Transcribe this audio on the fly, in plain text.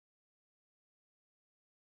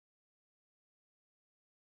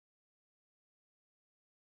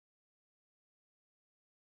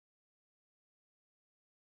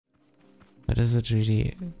But is it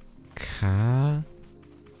really a car?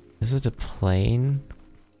 Is it a plane?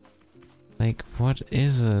 Like, what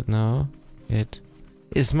is it? No, it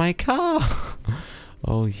is my car!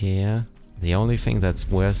 Oh yeah. The only thing that's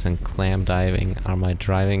worse than clam diving are my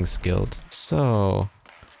driving skills. So,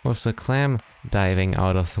 with the clam diving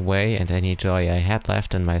out of the way and any joy I had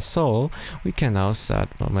left in my soul, we can now start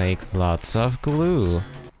to make lots of glue.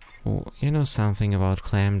 Oh, you know something about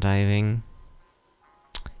clam diving?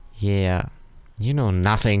 Yeah, you know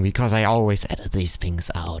nothing because I always edit these things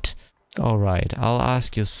out. Alright, I'll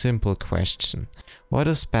ask you a simple question. What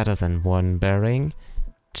is better than one bearing?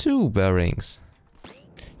 2 bearings.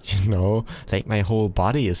 You know, like my whole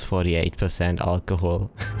body is 48%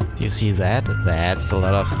 alcohol. You see that? That's a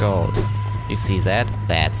lot of gold. You see that?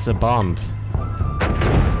 That's a bomb.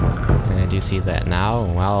 And you see that now?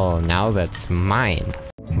 Well, now that's mine.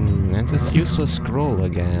 And this useless scroll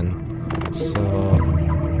again. So...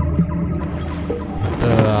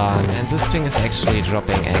 and this thing is actually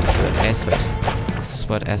dropping acid. This is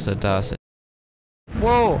what acid does.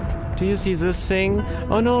 Whoa! Do you see this thing?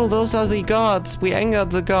 Oh no, those are the gods! We angered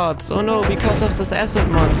the gods! Oh no, because of this acid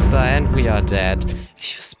monster, and we are dead. You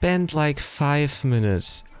spent like 5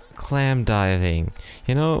 minutes clam diving,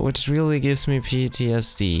 you know, which really gives me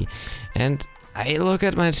PTSD. And I look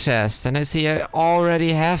at my chest and I see I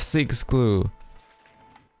already have 6 glue.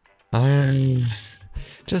 I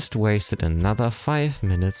just wasted another 5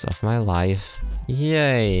 minutes of my life.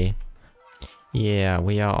 Yay! Yeah,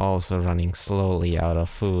 we are also running slowly out of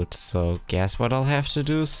food, so guess what I'll have to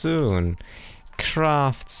do soon?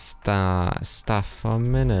 Craft stuff for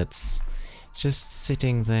minutes. Just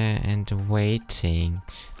sitting there and waiting.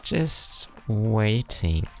 Just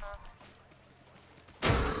waiting.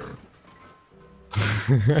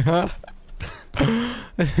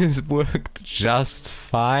 This worked just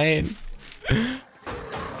fine.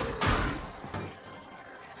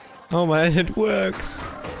 Oh man, it works!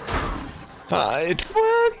 It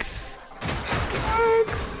works! It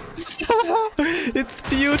works! It's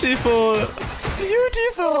beautiful! It's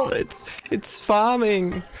beautiful! It's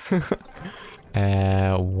farming!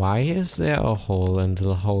 Why is there a hole in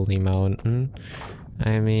the holy mountain?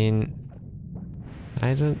 I mean...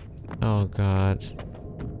 I don't... Oh god.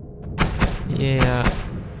 Yeah.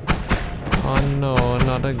 Oh no,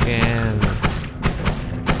 not again.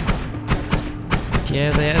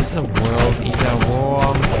 Yeah, there's a world eater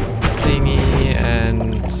worm thingy,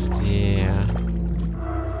 and yeah.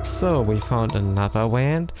 So we found another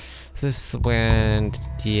wand. This wand,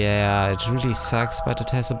 yeah, it really sucks, but it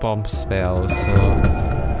has a bomb spell, so...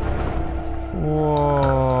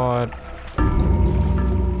 What?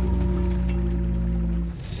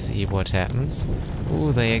 Let's see what happens.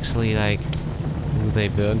 Ooh, they actually like... Ooh, they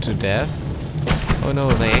burn to death? Oh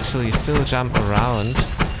no, they actually still jump around.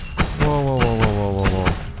 Whoa, whoa, whoa, whoa, whoa, whoa,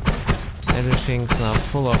 whoa. Everything's now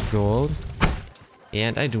full of gold.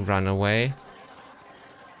 And I do run away.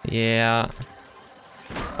 Yeah.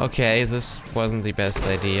 Okay, this wasn't the best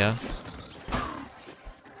idea.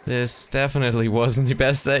 This definitely wasn't the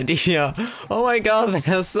best idea. Oh my god,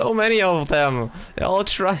 there's so many of them. They're all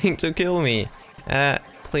trying to kill me.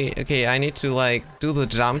 Please, okay, I need to like do the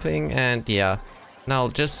jumping and yeah. Now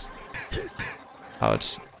just...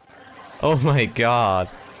 Ouch. Oh my god.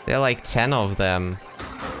 There are like 10 of them.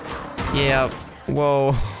 Yeah,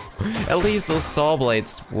 whoa. At least those saw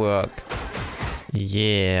blades work.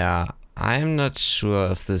 Yeah, I'm not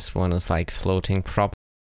sure if this one is like floating properly.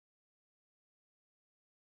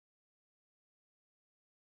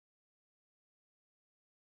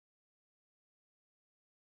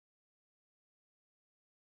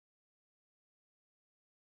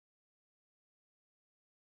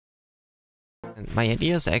 My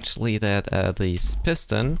idea is actually that this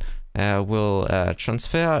piston will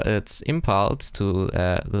transfer its impulse to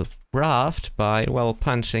the raft by, well,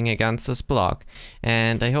 punching against this block.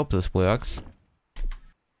 And I hope this works.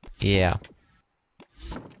 Yeah.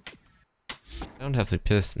 I don't have the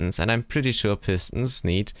pistons, and I'm pretty sure pistons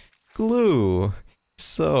need glue.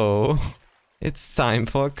 So... It's time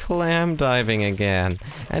for clam diving again.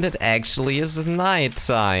 And it actually is night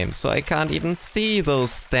time, so I can't even see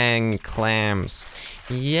those dang clams.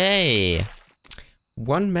 Yay!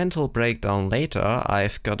 One mental breakdown later,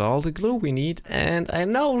 I've got all the glue we need, and I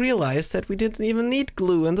now realize that we didn't even need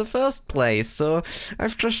glue in the first place, so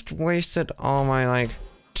I've just wasted all my, like,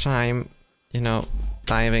 time, you know,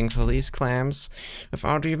 diving for these clams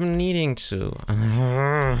without even needing to.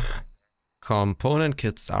 Component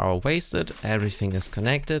kits are wasted, everything is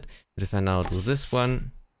connected, but if I now do this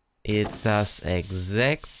one, it does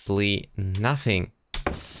exactly nothing.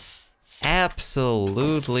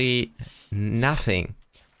 Absolutely nothing.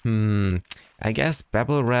 I guess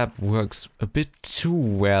bubble wrap works a bit too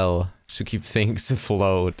well to keep things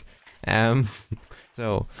afloat.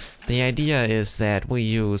 So the idea is that we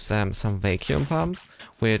use some vacuum pumps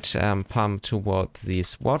which pump toward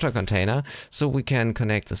this water container, so we can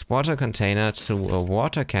connect this water container to a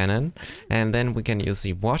water cannon, and then we can use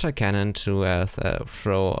the water cannon to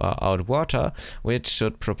throw out water, which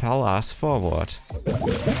should propel us forward.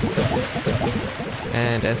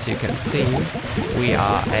 And as you can see, we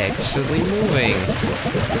are actually moving.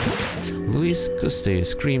 Luis Guste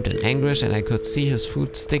screamed in anguish, and I could see his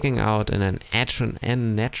foot sticking out in an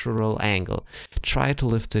unnatural angle. Try to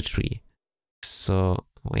lift the tree. So,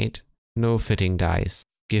 wait. No fitting dice.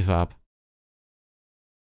 Give up.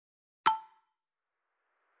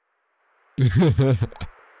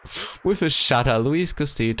 With a shudder, Luis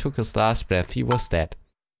Guste took his last breath. He was dead.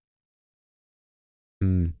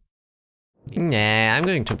 Nah, I'm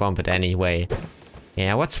going to bomb it anyway.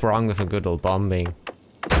 Yeah, what's wrong with a good old bombing?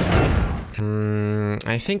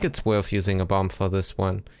 I think it's worth using a bomb for this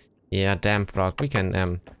one. Yeah, damp rock. We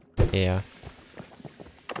can, yeah.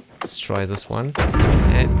 Destroy this one.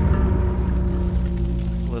 And...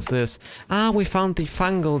 what's this? Ah, we found the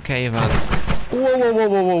fungal caverns. Whoa, whoa, whoa,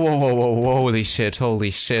 whoa, whoa, whoa, whoa, whoa, holy shit, holy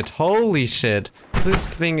shit, holy shit. This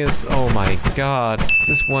thing is, oh my god.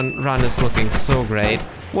 This one run is looking so great.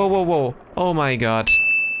 Whoa, whoa, whoa. Oh my god.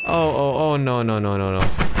 Oh, no, no, no, no, no.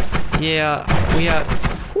 Yeah, we are...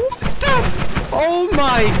 what the f... oh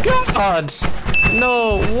my god!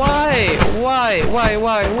 No, why?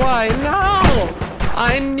 Why? No!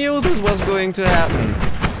 I knew this was going to happen.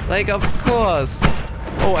 Like, of course.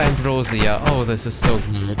 Oh, Ambrosia. Oh, this is so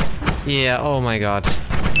good. Yeah, oh my god.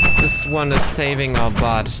 This one is saving our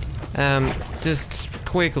butt. Just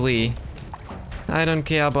quickly. I don't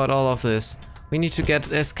care about all of this. We need to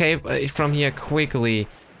escape from here quickly.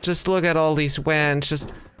 Just look at all these vents.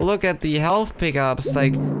 Just look at the health pickups.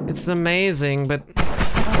 Like, it's amazing, but...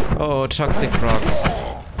 oh, toxic rocks.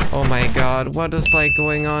 Oh my god, what is like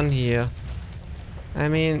going on here? I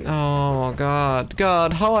mean, oh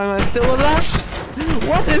god, how am I still alive?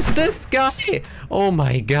 What is this guy? Oh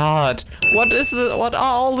my god, what is it? What are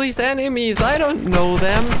all these enemies? I don't know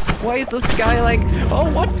them. Why is this guy like, oh,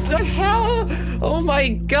 what the hell? Oh my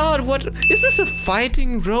god, what, is this a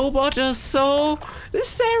fighting robot or so?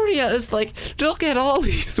 This area is like, look at all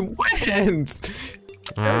these vents.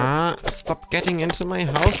 Stop getting into my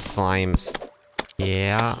house, slimes.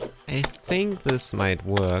 Yeah, I think this might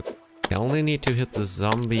work. I only need to hit the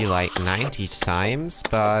zombie like 90 times,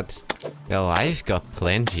 but... well, I've got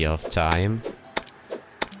plenty of time.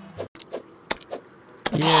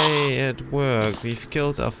 Yay, it worked. We've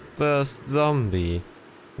killed our first zombie.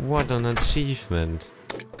 What an achievement.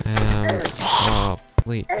 Oh,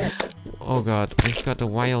 please. Oh god, we've got a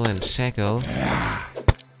violent shackle.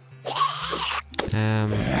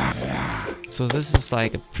 So this is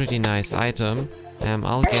like a pretty nice item.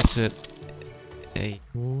 I'll get it.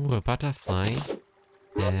 Ooh, a butterfly.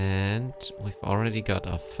 And we've already got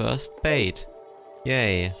our first bait.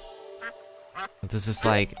 Yay. This is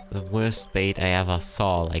like the worst bait I ever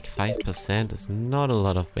saw. Like 5% is not a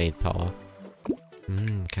lot of bait power.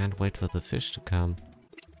 Can't wait for the fish to come.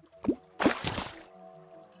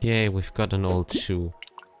 Yay, we've got an old shoe.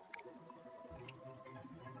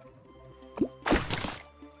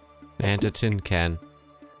 And a tin can.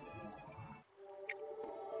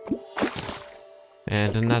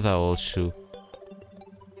 And another old shoe.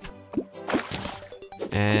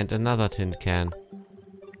 And another tin can.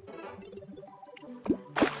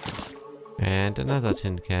 And another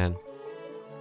tin can.